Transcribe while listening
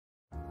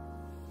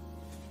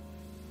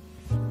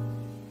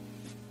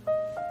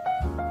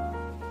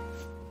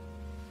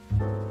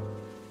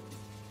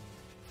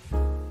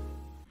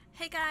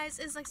guys,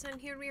 it's Rexetin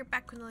here. We are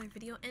back with another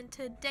video, and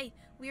today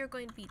we are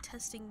going to be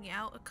testing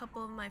out a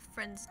couple of my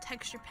friends'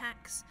 texture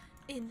packs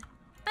in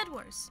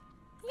bedwars.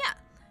 Yeah,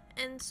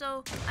 and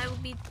so I will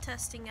be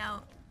testing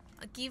out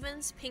a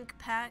Given's pink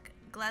pack,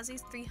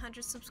 Glazzy's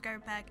 300 subscriber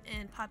pack,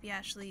 and Poppy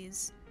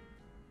Ashley's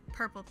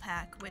purple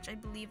pack, which I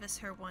believe is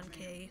her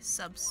 1K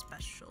sub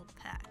special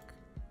pack.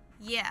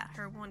 Yeah,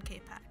 her 1K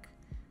pack,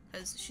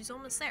 because she's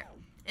almost there.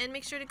 And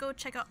make sure to go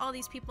check out all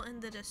these people in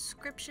the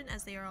description,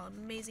 as they are all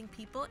amazing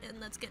people,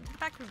 and let's get into the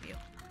pack review.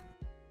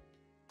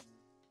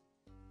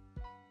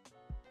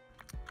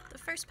 The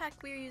first pack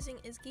we are using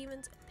is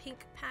Given's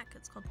pink pack.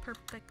 It's called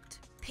Perfect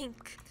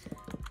Pink.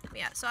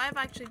 Yeah, so I've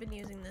actually been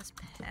using this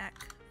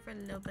pack for a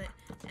little bit,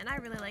 and I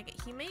really like it.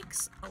 He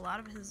makes a lot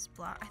of his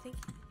blocks. I think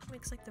he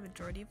makes like the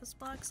majority of his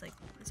blocks, like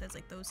besides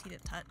like those he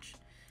didn't touch,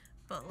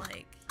 but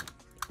like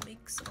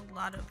makes a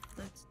lot of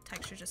the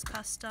texture just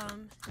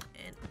custom,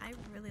 and I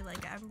really like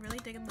it. I'm really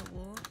digging the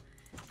wool.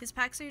 His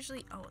packs are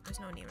usually, oh, there's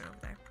no Neiman over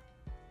there.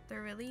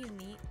 They're really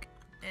unique,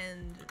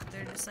 and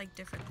they're just like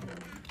different than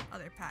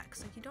other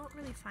packs. Like, you don't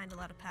really find a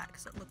lot of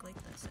packs that look like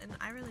this, and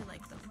I really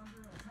like them.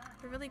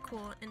 They're really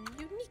cool and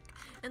unique,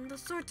 and the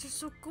swords are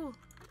so cool,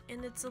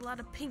 and it's a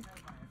lot of pink.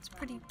 It's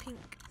pretty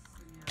pink.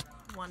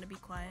 Want to be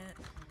quiet.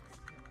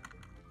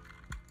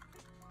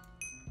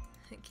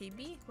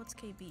 KB? What's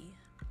KB?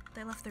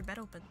 They left their bed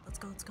open. Let's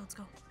go, let's go, let's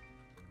go.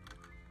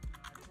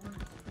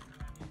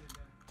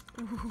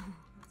 Ooh.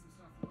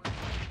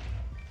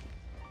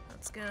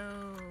 Let's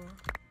go.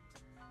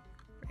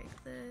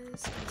 Break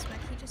this. I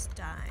expect he just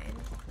died.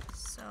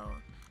 So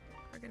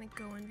we're gonna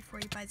go in before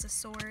he buys a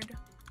sword.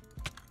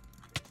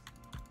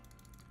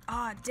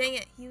 Ah, dang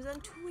it. He was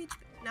on 2 HP.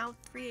 Now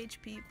 3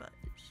 HP, but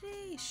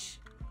sheesh.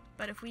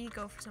 But if we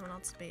go for someone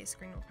else's base,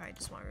 Green will probably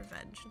just want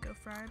revenge and go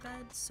for our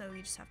bed, so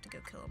we just have to go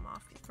kill him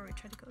off before we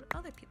try to go to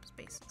other people's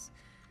bases.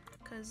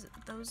 Because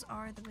those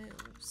are the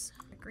moves.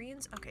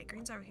 Green's, okay,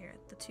 Green's over here.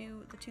 The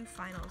two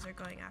finals are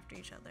going after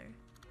each other.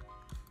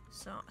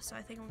 So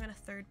I think we're gonna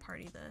third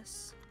party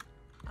this.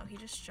 Oh, he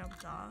just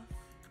jumped off.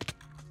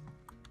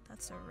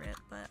 That's a rip,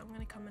 but I'm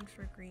gonna come in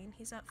for Green.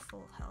 He's at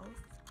full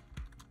health.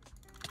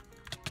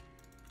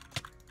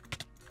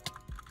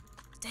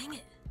 Dang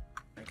it!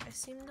 Like, I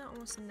seem to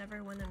almost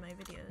never win in my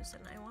videos,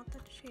 and I want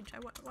that to change. I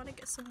want to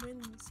get some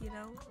wins, you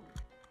know?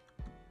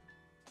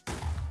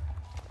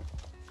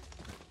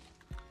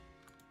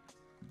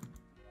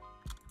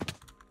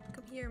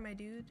 Come here, my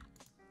dude.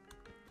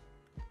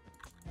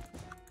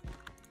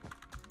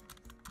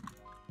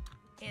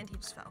 And he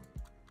just fell.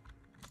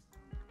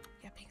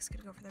 Yeah, Pink's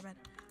gonna go for their bed.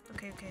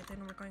 Okay,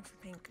 then we're going for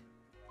Pink.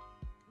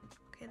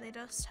 Okay, they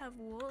just have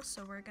wool,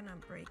 so we're gonna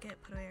break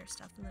it, put away our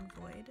stuff, and then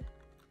void.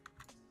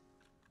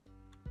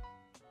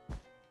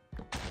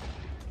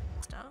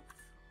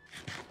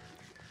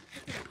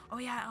 Oh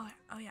yeah,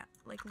 oh yeah,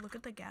 like look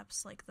at the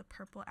gaps, like the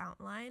purple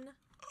outline.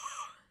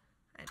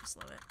 I just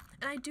love it.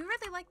 And I do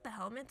really like the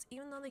helmets,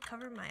 even though they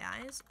cover my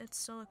eyes, it's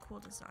still a cool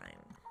design.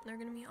 They're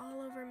gonna be all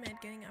over mid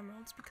getting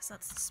emeralds because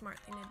that's the smart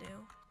thing to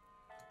do.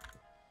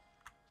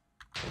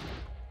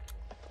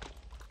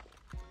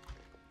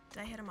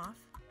 Did I hit him off?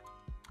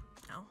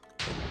 No.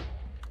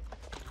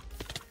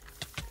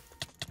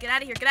 Get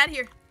out of here, get out of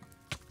here!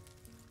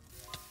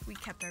 We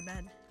kept our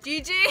bed.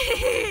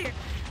 GG!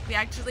 We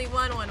actually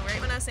won one.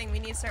 Right when I was saying we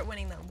need to start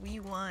winning them, we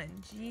won.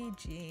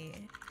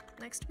 GG.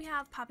 Next we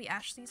have Poppy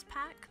Ashley's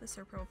pack. This is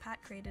her pro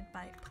pack created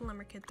by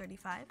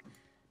PlumberKid35.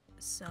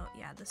 So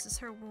yeah, this is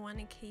her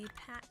 1K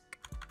pack.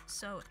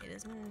 So it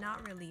is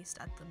not released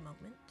at the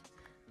moment,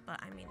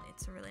 but I mean,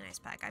 it's a really nice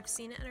pack. I've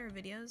seen it in her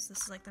videos.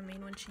 This is like the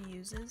main one she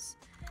uses,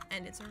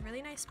 and it's a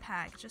really nice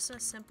pack. Just a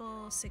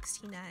simple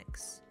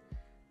 16x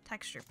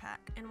texture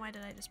pack. And why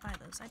did I just buy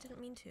those? I didn't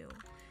mean to.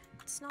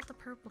 It's not the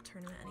purple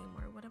tournament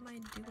anymore. What am I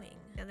doing?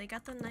 Yeah, they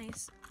got the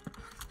nice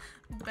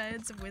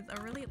beds with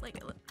a really, like,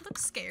 it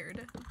looks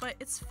scared, but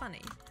it's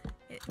funny.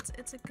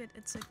 It's a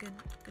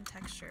good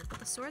texture. But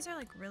the swords are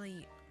like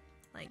really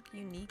like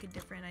unique and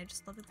different. I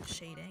just love the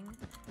shading.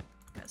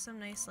 Got some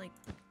nice, like,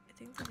 I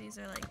think that these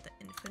are like the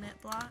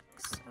infinite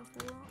blocks of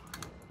wool.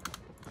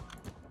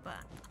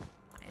 But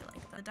I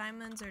like the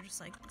diamonds are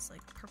just like it's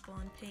like purple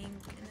and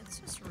pink, and it's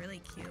just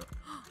really cute.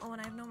 Oh, and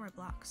I have no more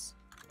blocks.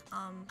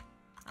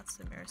 That's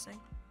embarrassing.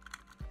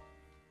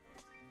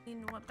 I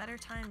mean, what better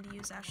time to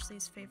use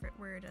Ashley's favorite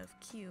word of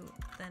cute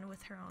than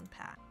with her own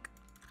pack?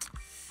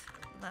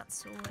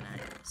 That's what I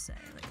say.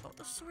 Like, oh,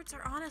 the swords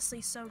are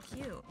honestly so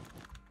cute.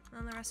 And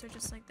then the rest are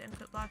just like the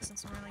input blocks and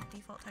some are like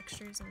default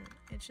textures, and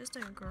it's just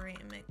a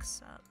great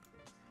mix up.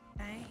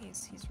 Okay,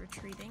 he's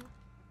retreating.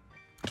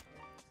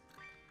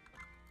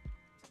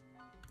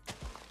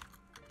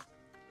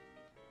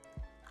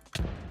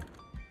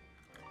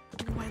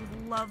 Oh, I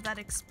love that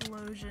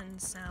explosion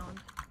sound.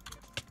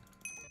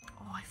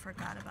 Oh, I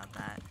forgot about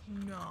that.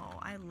 No,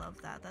 I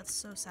love that. That's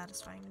so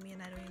satisfying to me,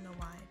 and I don't even know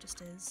why. It just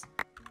is.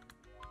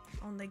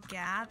 On the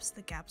gaps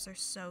are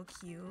so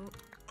cute.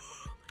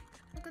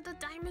 Look at the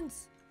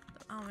diamonds.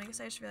 Oh, I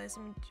guess I just realized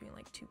I'm doing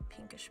like two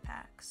pinkish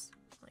packs,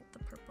 like the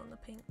purple and the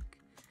pink,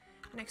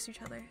 next to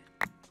each other.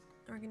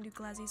 we're gonna do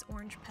Glazzy's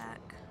orange pack.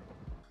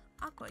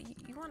 Aqua,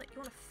 you wanna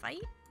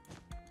fight?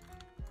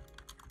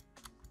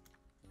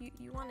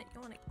 You wanna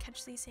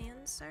catch these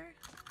hands, sir?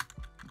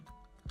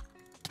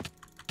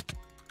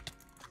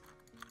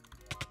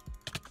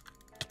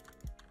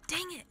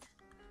 Dang it!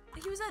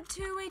 He was at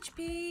 2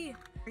 HP!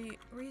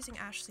 We're using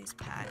Ashley's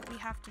pack. We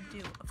have to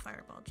do a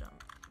fireball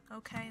jump.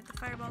 Okay, the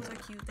fireballs are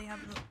cute. They have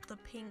the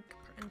pink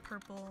and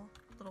purple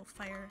little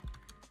fire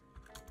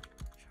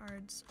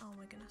shards. Oh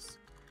my goodness.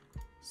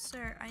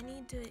 Sir, I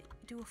need to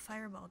do a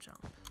fireball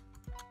jump.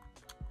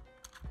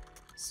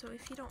 So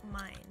if you don't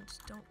mind,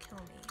 don't kill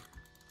me.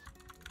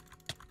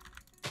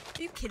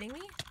 Are you kidding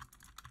me?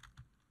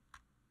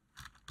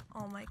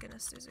 Oh my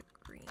goodness, there's a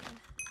green.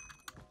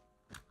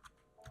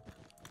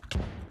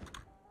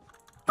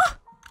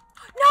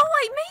 No,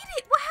 I made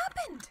it! What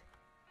happened?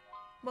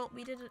 Well,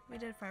 we did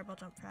a fireball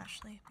jump for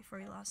Ashley before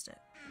we lost it.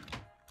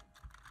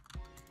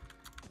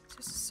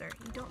 So, sir,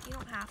 you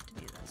don't have to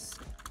do this.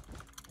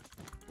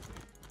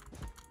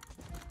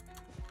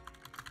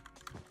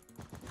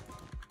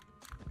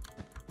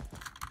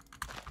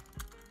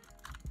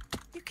 Are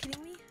you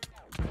kidding me?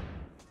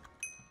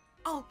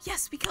 Oh,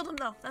 yes, we killed him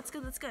though. That's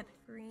good, that's good.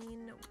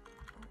 Green. Oh,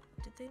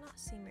 did they not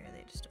see me or are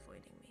they just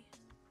avoiding me?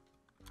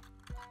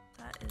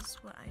 That is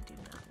what I do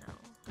not know.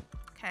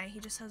 Okay,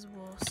 he just has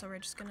wool, so we're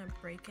just gonna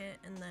break it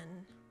and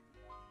then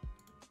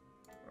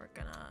we're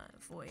gonna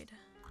void.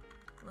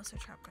 Unless our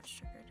trap got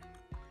triggered.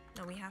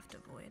 No, we have to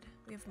void.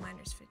 We have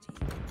miner's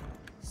fatigue.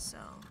 So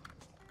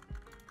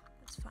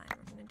that's fine.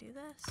 We're gonna do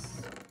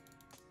this.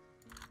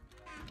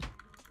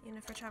 Even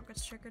if our trap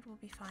gets triggered, we'll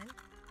be fine.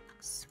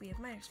 So we have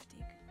miner's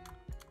fatigue.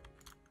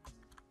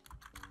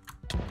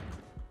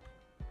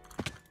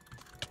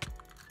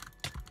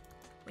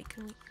 Wait,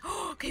 can we?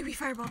 Oh, okay, we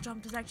fireball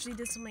jumped. It actually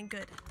did something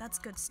good. That's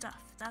good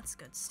stuff. That's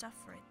good stuff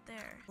right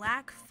there.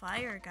 Black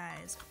fire,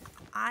 guys.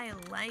 I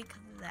like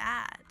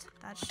that.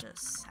 That's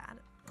just sad.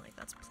 Like,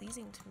 that's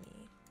pleasing to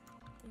me.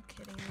 Are you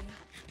kidding me?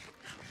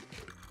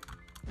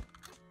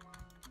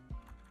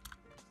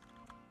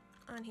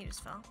 Oh, and he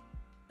just fell.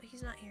 But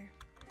he's not here.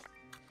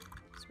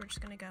 So we're just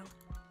gonna go.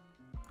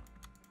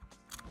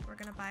 We're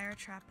gonna buy our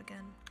trap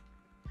again.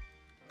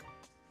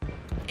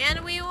 And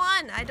we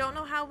won! I don't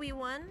know how we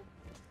won.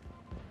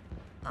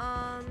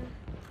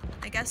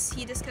 I guess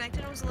he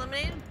disconnected and was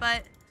eliminated,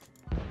 but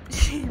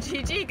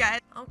GG,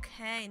 guys.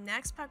 Okay,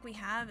 next pack we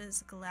have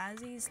is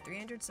Glazzy's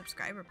 300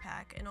 subscriber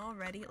pack, and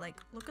already, like,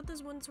 look at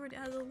this one sword. It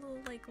has a little,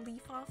 like,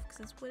 leaf off because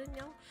it's wooden,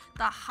 you know?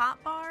 The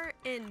hotbar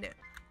and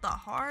the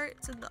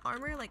hearts and the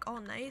armor, like,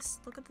 all nice.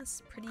 Look at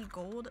this pretty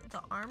gold.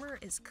 The armor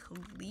is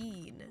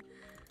clean,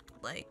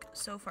 like,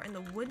 so far, and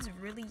the wood's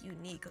really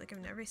unique. Like,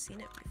 I've never seen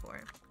it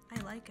before. I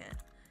like it.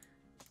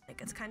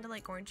 Like, it's kind of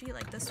like orangey.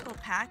 Like, this whole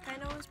pack I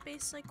know is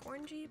based like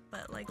orangey,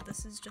 but like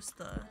this is just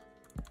the,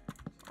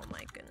 oh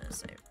my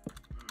goodness, I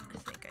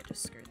think I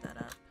just screwed that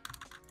up.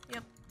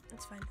 Yep,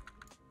 it's fine.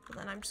 Well,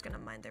 then I'm just gonna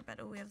mine their bed.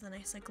 Oh, we have the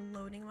nice like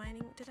loading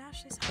mining. Did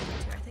Ashley say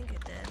that too? I think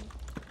it did.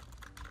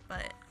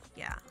 But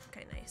yeah,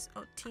 okay, nice.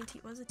 Oh,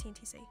 TNT, what does the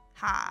TNT say?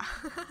 Ha!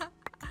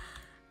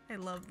 I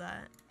love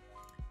that.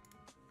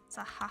 It's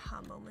a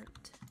haha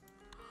moment.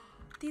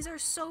 These are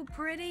so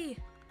pretty!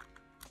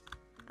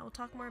 I will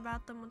talk more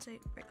about them once I...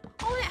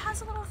 Oh, it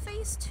has a little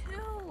face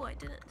too! I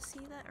didn't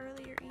see that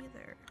earlier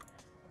either.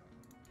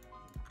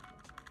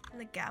 And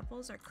the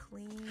gapples are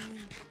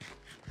clean.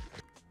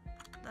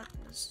 That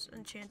is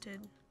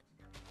enchanted.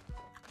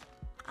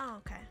 Oh,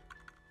 okay.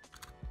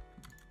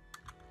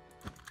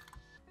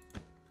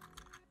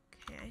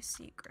 Okay, I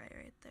see gray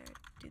right there.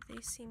 Do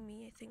they see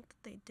me? I think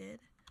that they did.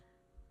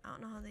 I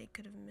don't know how they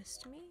could have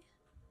missed me.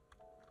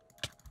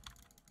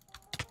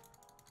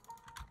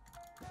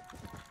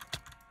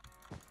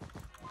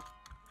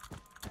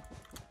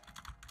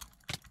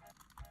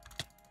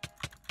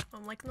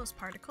 I'm liking those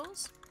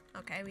particles.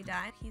 Okay, we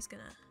died. He's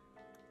gonna...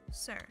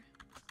 Sir.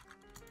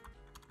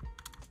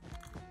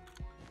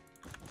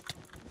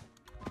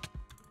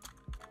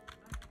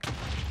 I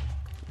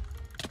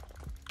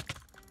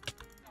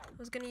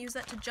was gonna use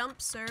that to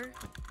jump, sir.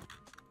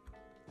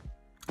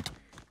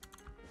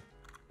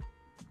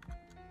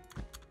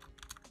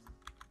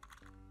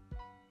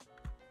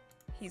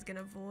 He's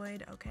gonna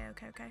void. Okay,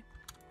 okay, okay.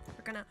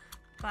 We're gonna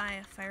buy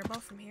a fireball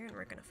from here and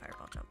we're gonna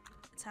fireball jump.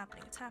 It's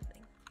happening, it's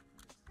happening.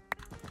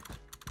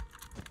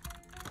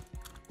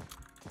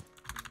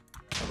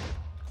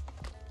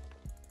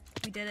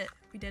 We did it.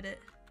 We did it.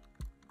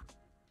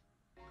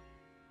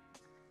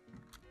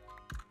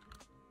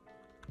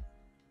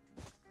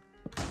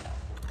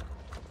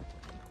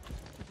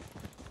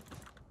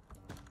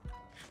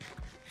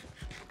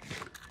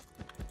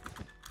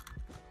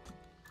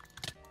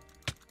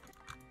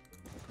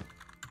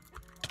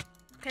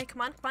 Okay,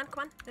 come on, come on,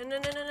 come on. No, no, no,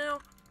 no, no, no,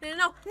 no,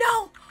 no,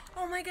 no!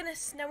 Oh my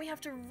goodness, now we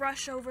have to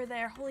rush over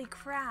there. Holy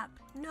crap.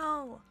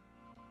 No.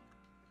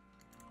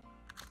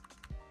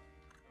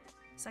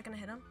 Is that gonna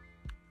hit him?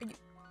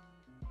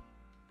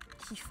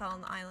 He fell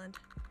on the island.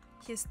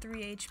 He has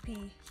 3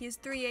 HP. He has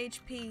 3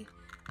 HP.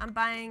 I'm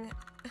buying...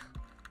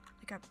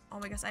 like, oh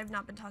my gosh, I've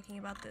not been talking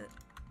about the...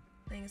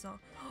 thing is all.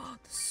 Oh,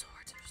 the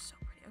swords are so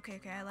pretty. Okay,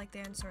 okay, I like the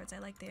iron swords. I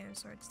like the iron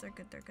swords. They're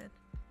good, they're good.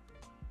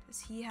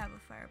 Does he have a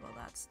fireball?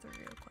 That's the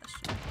real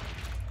question.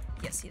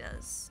 Yes, he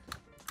does.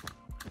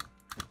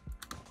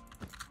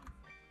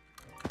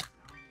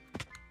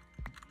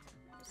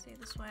 See,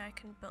 this way I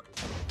can build.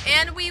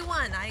 And we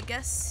won! I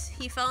guess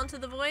he fell into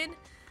the void.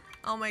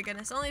 Oh my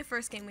goodness, only the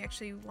first game we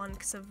actually won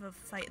because of a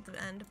fight at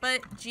the end.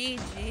 But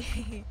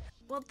GG.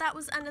 Well, that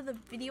was the end of the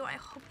video. I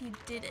hope you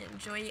did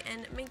enjoy,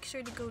 and make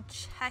sure to go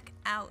check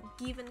out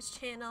Given's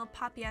channel,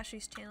 Poppy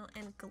Ashley's channel,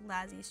 and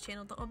Glazzy's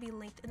channel. They'll all be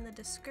linked in the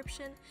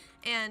description.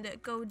 And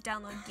go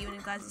download Given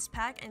and Glazzy's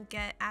pack and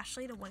get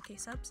Ashley to 1K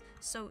subs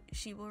so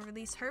she will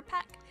release her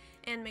pack.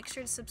 And make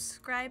sure to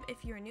subscribe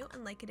if you're new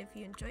and like it if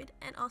you enjoyed.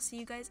 And I'll see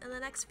you guys in the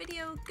next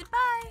video.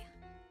 Goodbye!